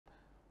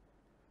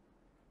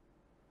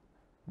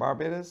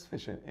Barbados'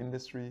 fishing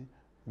industry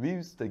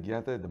weaves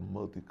together the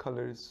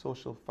multicolored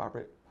social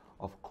fabric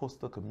of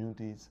coastal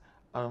communities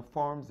and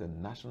forms the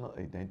national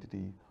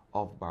identity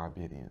of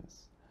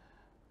Barbadians.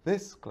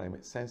 This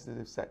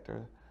climate-sensitive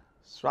sector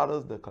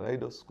straddles the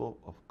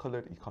kaleidoscope of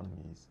colored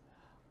economies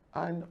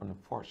and,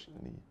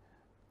 unfortunately,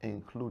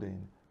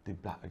 including the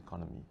black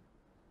economy.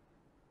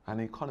 An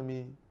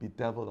economy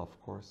bedeviled,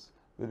 of course,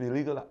 with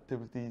illegal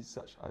activities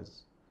such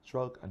as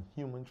drug and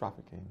human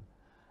trafficking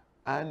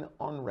and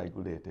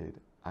unregulated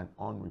and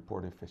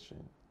unreported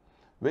fishing,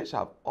 which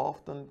have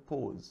often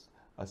posed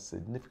a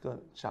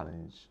significant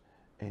challenge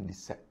in the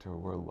sector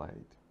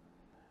worldwide.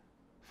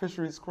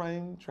 Fisheries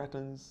crime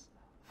threatens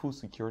food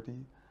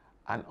security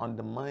and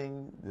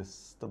undermines the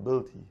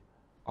stability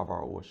of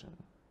our ocean.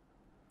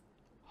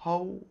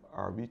 How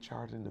are we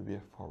charting the way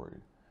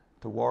forward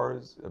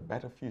towards a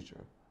better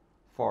future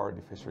for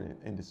the fishery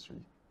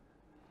industry?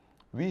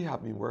 We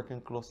have been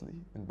working closely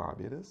in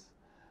Barbados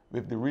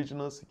with the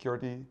regional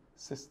security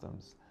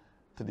systems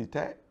to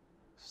detect,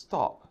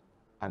 stop,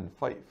 and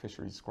fight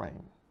fisheries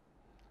crime.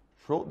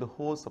 Throughout the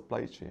whole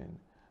supply chain,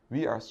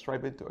 we are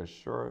striving to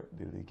assure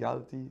the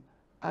legality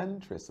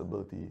and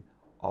traceability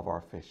of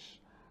our fish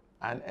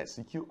and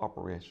execute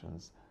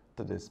operations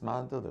to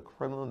dismantle the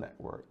criminal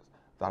networks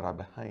that are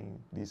behind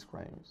these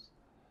crimes.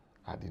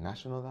 At the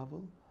national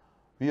level,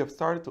 we have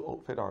started to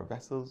outfit our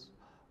vessels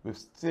with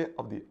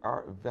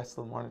state-of-the-art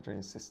vessel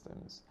monitoring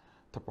systems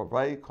to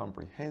provide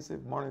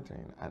comprehensive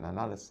monitoring and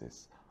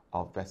analysis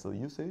of vessel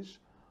usage,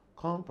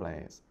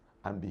 compliance,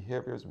 and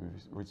behaviors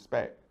with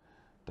respect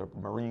to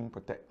marine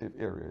protective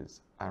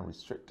areas and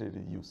restricted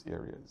use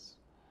areas.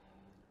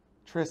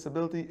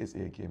 Traceability is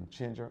a game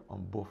changer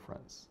on both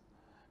fronts,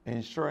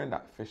 ensuring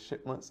that fish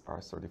shipments are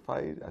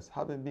certified as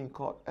having been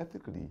caught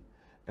ethically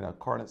in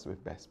accordance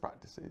with best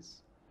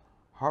practices.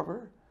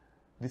 However,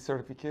 the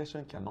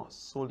certification cannot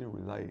solely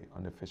rely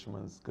on the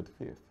fisherman's good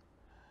faith.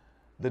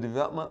 The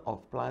development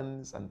of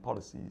plans and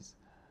policies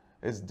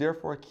is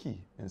therefore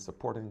key in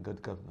supporting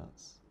good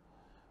governance.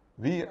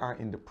 We are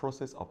in the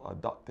process of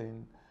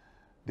adopting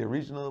the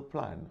regional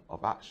plan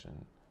of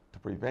action to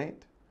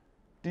prevent,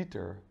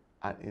 deter,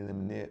 and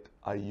eliminate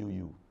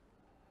IUU,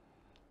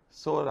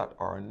 so that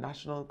our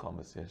national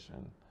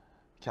conversation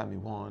can be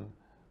one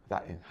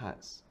that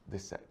enhances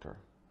this sector.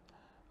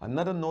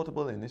 Another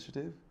notable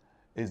initiative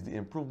is the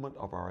improvement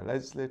of our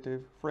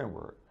legislative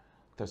framework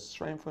to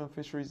strengthen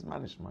fisheries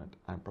management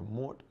and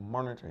promote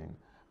monitoring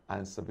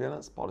and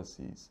surveillance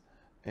policies,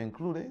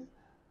 including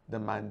the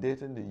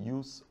mandating the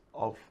use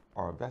of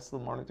our vessel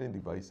monitoring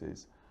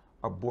devices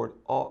aboard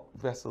all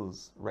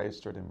vessels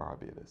registered in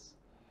Barbados.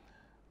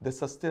 The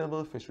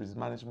Sustainable Fisheries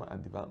Management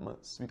and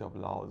Development suite of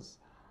laws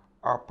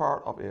are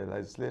part of a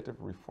legislative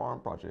reform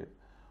project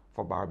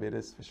for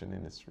Barbados' fishing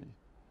industry.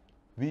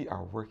 We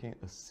are working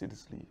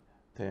assiduously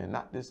to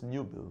enact this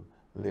new bill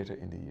later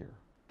in the year.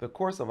 The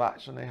course of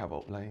action I have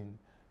outlined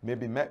may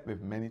be met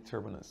with many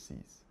turbulent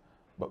seas,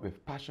 but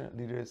with passionate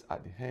leaders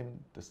at the helm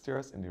to steer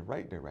us in the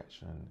right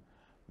direction,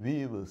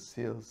 we will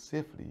sail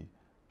safely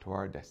to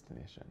our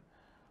destination.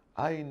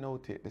 I now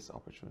take this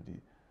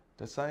opportunity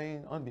to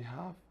sign on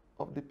behalf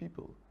of the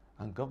people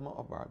and Government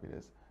of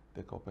Barbados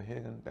the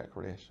Copenhagen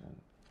Declaration.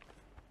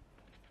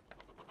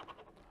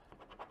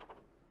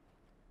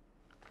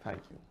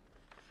 Thank you.